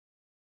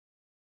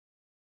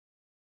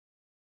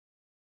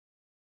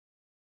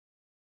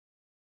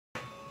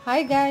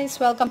Hi guys!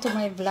 Welcome to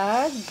my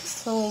vlog.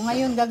 So,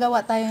 ngayon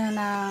gagawa tayo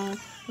ng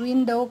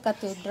window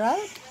cathedral.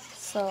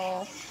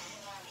 So,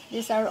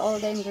 these are all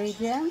the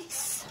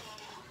ingredients.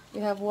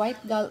 We have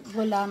white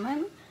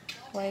gulaman,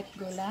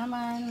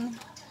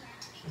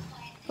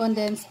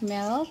 condensed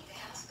milk,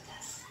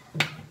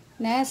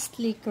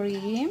 Nestle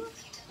cream,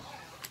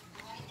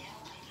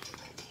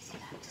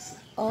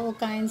 all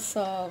kinds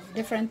of,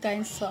 different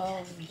kinds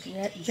of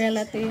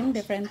gelatin,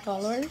 different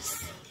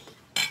colors,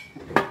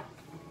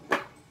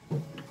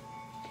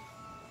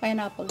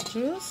 pineapple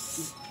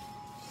juice,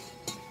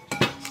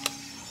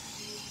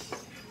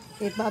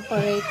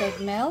 evaporated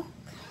milk,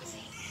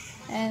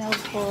 and of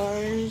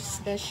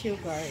course, the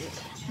sugar.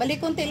 Bali,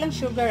 konti lang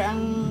sugar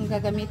ang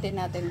gagamitin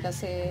natin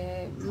kasi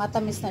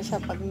matamis na siya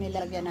pag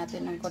nilagyan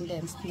natin ng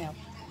condensed milk.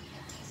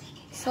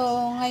 So,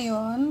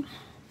 ngayon,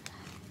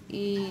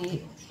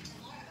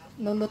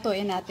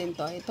 lulutuin natin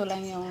to. Ito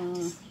lang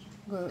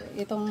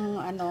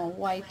itong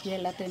white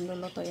gelatin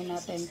lulutuin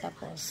natin.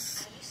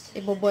 Tapos,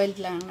 iboboil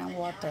lang ng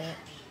water.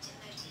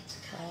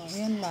 So,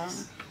 yun lang.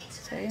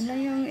 So, yun lang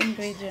yung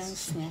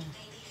ingredients niya.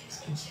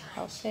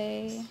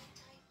 Okay.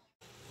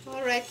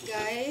 Alright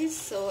guys,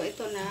 so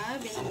ito na,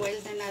 binaboil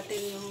na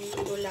natin yung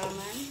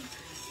gulaman.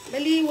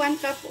 Bali, 1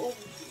 cup of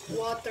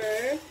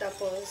water,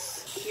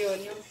 tapos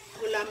yun, yung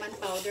gulaman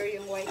powder,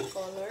 yung white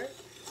color.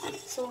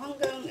 So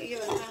hanggang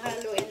yun,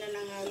 hahaluin na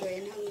ng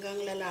haluin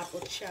hanggang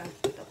lalapot siya,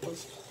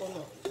 tapos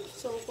pulo.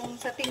 So kung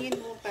sa tingin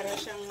mo para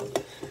siyang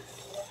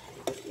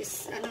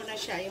na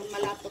siya, yung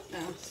malapot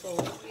na. So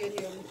yun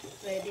yung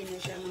ready na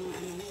siya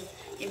ng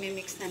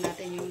imimix na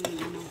natin yung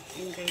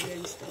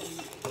ingredients to.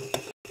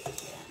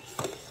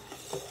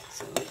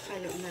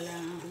 Na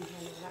lang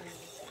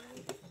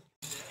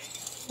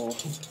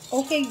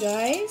okay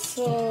guys,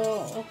 so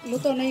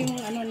luto na yung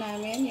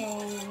namin,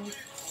 yung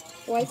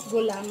white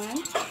gulaman.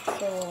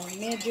 So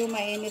medyo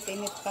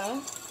mainit-init pa,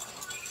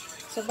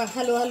 so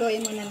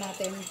halo-haloin muna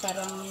natin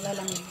parang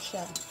lalamig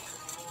siya.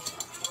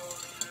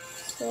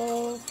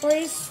 So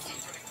first,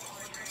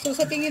 so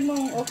sa tingin mo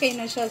okay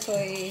na siya, so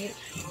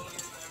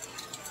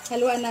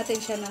haluan natin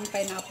siya ng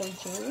pineapple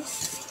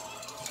juice.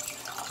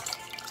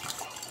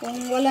 Kung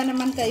wala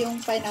naman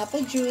kayong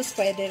pineapple juice,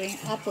 pwede rin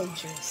apple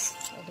juice.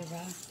 So,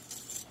 diba?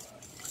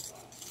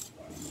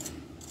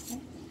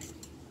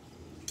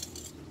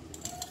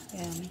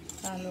 Yan,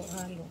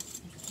 halo-halo.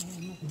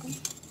 Ayan ako.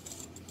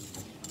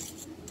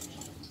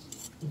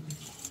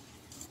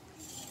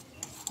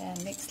 Yan,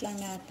 mix lang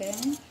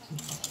natin.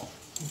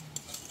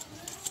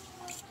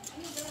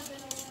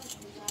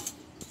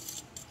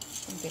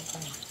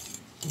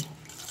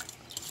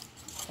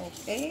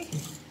 Okay.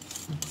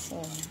 So,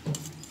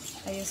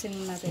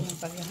 ayusin natin yung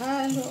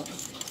paghalo.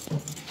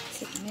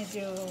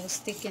 Medyo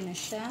sticky na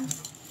siya.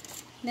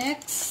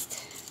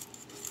 Next,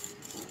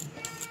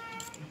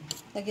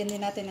 lagyan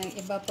din natin ng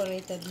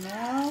evaporated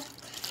milk.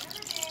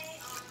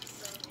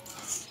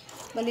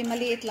 Bali,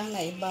 maliit lang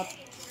na evap.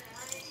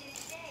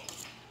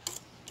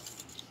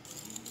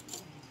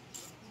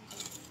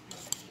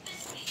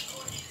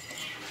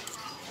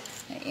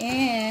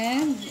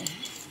 And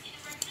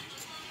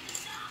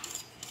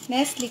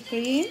Nestle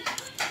cream.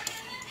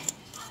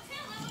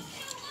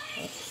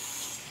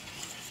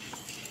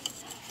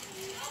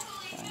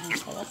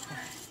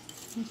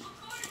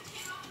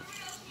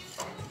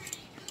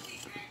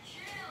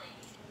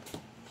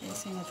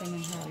 Ayusin natin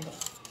ng halo.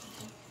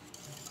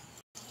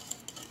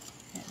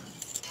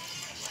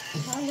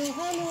 Halo.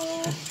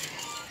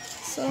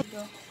 So,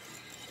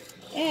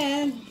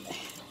 and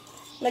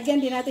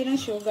lagyan din natin ng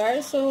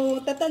sugar.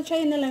 So,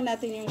 tatansyahin na lang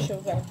natin yung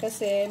sugar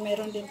kasi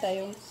meron din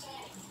tayong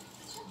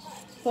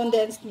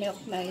condensed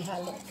milk na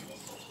ihalo.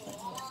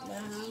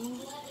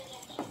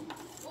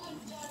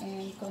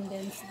 And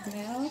condensed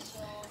milk.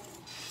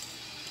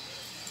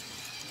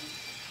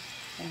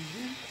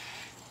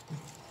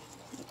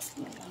 Mix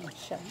na lang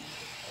siya.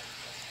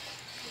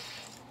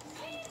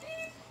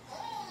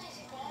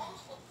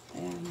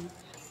 Ayan.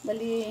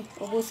 Bali,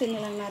 ubusin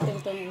na lang natin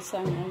itong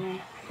isang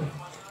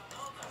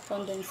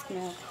condensed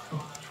milk.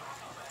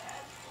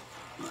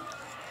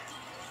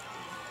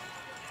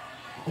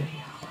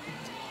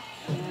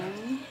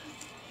 Ayan.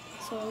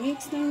 So,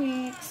 mix na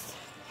mix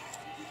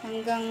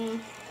hanggang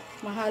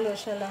mahalo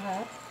siya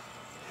lahat.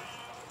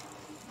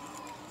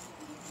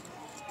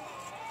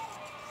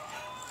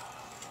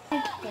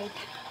 Right.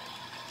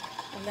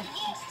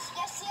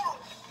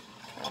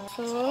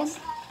 So,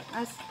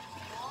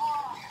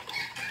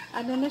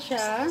 na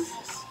siya,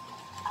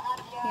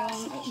 yung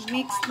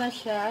mix na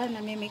siya,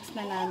 nami-mix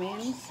na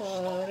namin. So,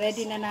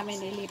 ready na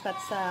namin ilipat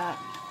sa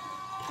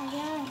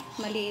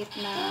maliit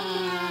na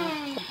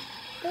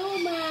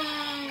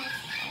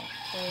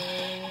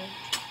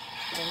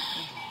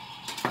okay.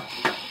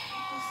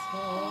 So,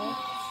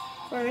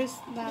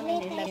 first namin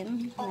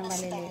ilagyan na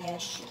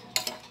maliliit.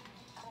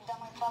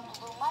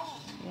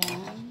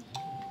 Yan.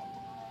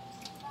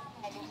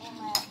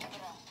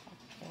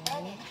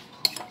 Okay.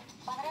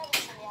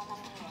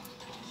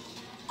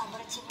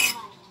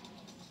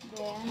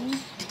 Then,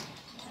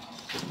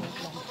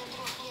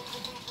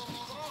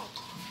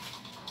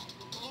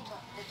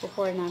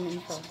 Pour namin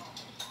to.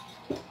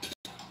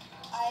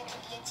 А это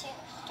для тех,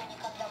 кто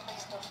никогда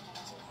поездов не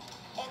видел.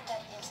 Это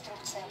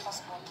инструкция по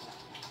сборке.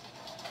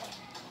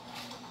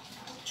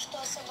 Что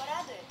особо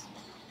радует?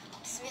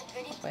 Свет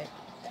горит,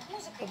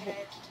 музыка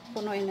играет.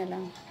 Punuin na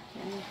lang.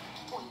 Yan.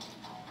 Ой,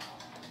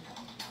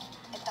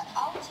 это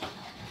Audi?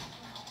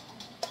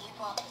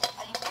 Либо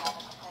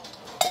Олимпиада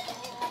какая-то.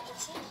 Длинный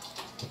пути.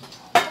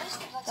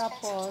 325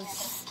 Tapos,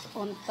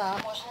 сантиметров. on top,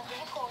 Можно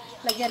далеко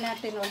уехать. lagyan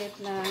natin ulit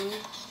ng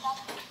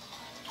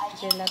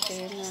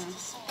gelatin.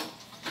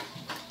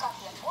 Как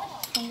я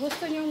понял, Kung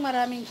gusto nyo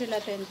maraming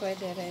gelatin,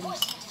 pwede rin.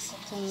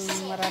 80 Kung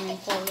maraming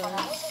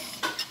colors,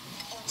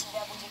 и у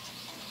тебя будет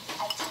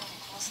один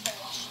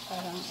настоящий.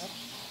 parang,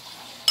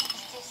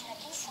 Здесь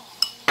написано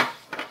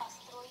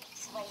 «Построй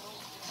свою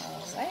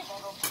alright.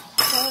 дорогу».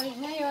 So,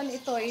 ngayon,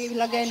 ito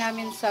ilagay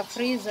namin sa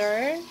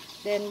freezer.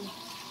 Then,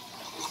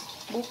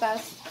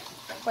 bukas,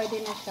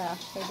 pwede na siya.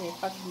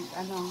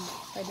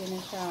 Pwede na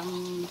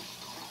siyang,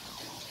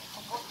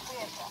 Вот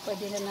это.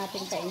 pwede na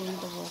natin kainin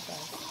ito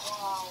bukas.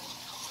 Вау.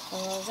 So,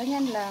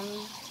 ganyan lang.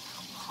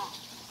 Ха.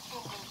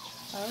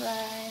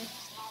 Alright.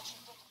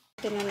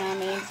 Ito na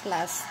namin yung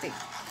plastic.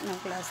 Ng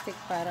plastic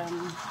parang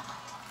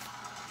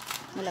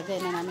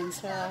nalagay na namin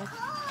sa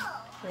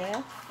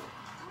ref.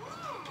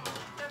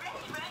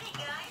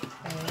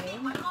 Okay.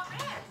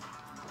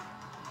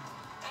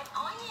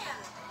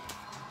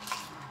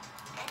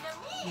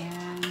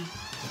 Yan.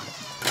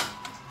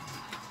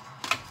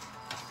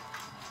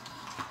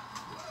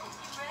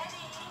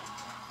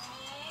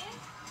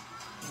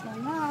 So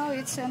now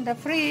it's in the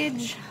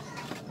fridge.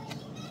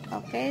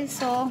 Okay,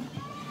 so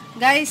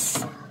guys,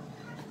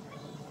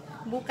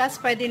 bukas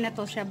pwede na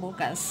to siya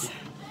bukas.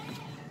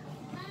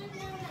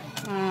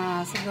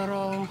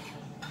 Siguro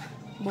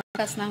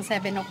bukas ng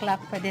 7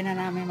 o'clock pwede na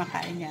namin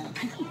makain yan.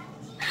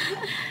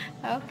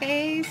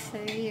 Okay,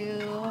 see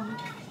you.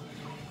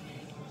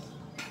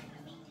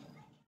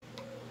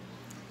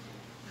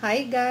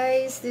 Hi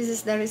guys, this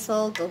is the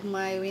result of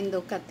my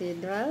window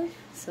cathedral.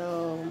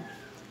 So,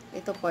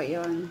 ito po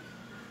yon.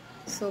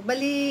 So,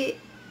 bali,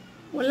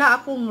 wala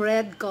akong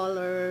red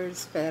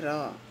colors,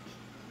 pero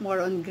more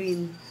on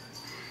green.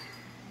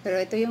 Pero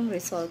ito yung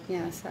result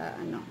niya sa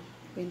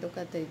window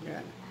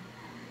cathedral.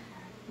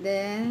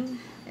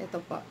 Then,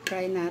 ito po,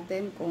 try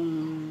natin kung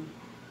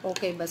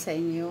okay ba sa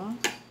inyo.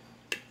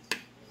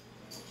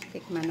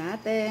 Tikman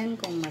natin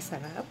kung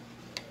masarap.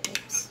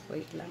 Oops,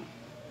 wait lang.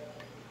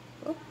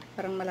 Oh,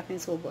 parang malaking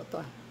subo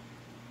to ah.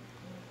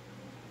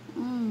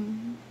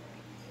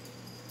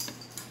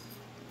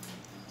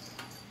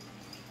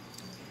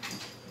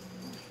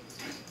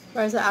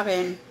 Para sa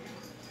akin,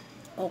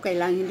 okay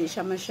lang, hindi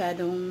siya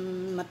masyadong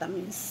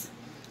matamis.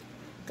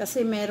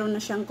 Kasi meron na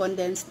siyang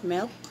condensed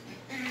milk.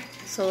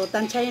 So,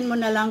 tansyahin mo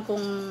na lang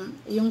kung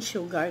yung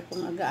sugar,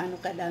 kung gaano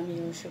kadami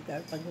yung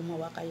sugar pag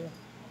gumawa kayo.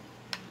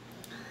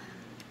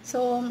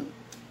 So,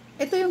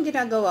 ito yung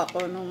ginagawa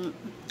ko nung,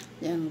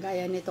 yan,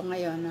 gaya nito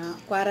ngayon, na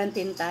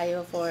quarantine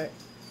tayo for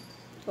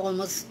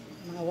almost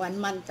mga 1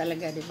 month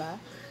talaga, di ba?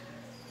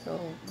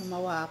 So,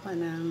 gumawa ako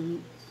ng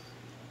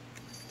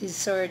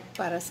dessert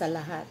para sa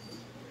lahat.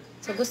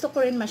 So, gusto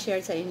ko rin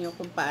ma-share sa inyo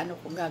kung paano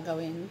ko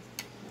gagawin.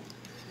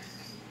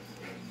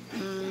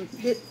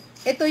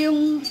 Ito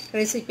yung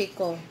recipe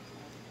ko.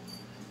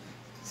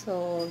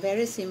 So,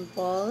 very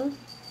simple.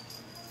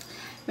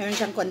 Meron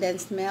siyang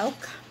condensed milk,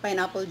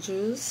 pineapple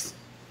juice,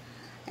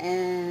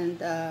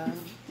 and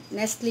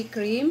Nestle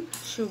cream,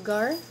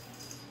 sugar.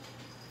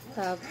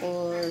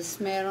 Tapos,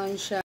 meron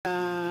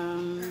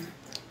siyang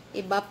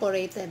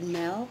evaporated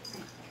milk,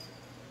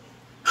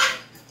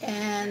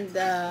 and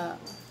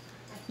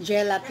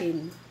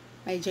gelatin.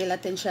 May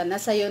gelatin siya.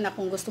 Nasa iyo na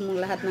kung gusto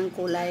mong lahat ng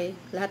kulay,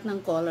 lahat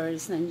ng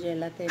colors ng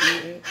gelatin.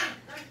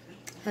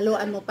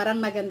 Haluan mo, parang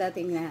maganda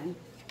tingnan.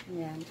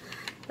 Ayan.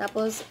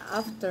 Tapos,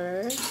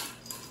 after,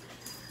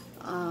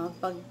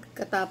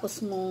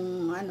 pagkatapos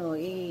mong,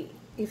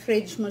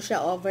 i-fridge mo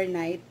siya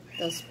overnight.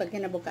 Tapos, pag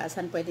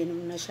kinabukasan, pwede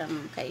mo na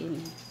siyang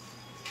kainin.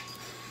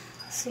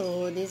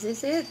 So, this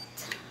is it.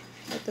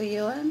 Ito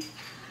yun.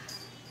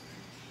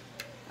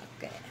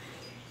 Okay.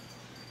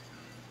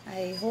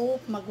 I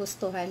hope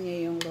magustuhan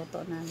niyo yung luto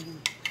namin.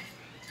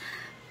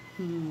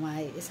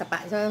 May isa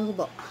pa. Isa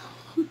hubo.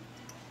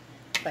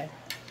 Okay.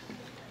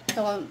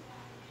 So,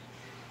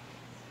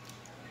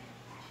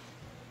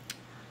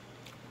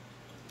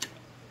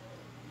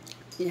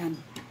 yan.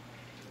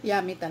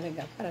 Yummy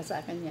talaga. Para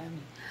sa akin,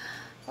 yummy.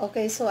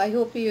 Okay, so I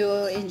hope you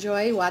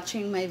enjoy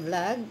watching my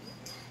vlog.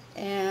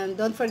 And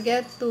don't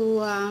forget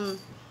to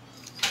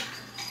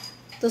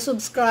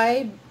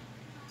subscribe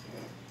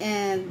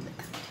and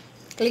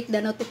click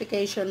the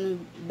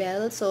notification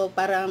bell so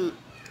para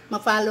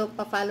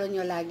pa-follow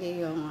nyo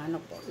lagi yung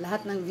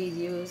lahat ng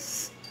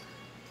videos.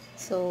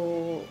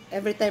 So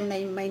every time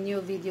na may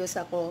new videos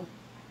ako,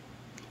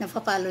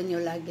 na-follow nyo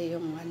lagi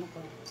yung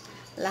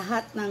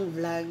lahat ng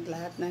vlog,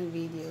 lahat ng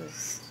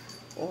videos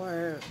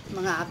or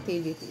mga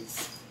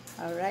activities.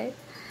 Alright?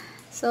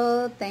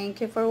 So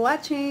thank you for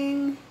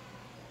watching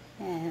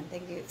and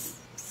thank you.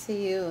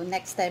 See you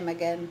next time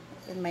again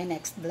in my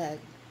next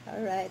vlog.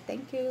 Alright,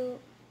 thank you.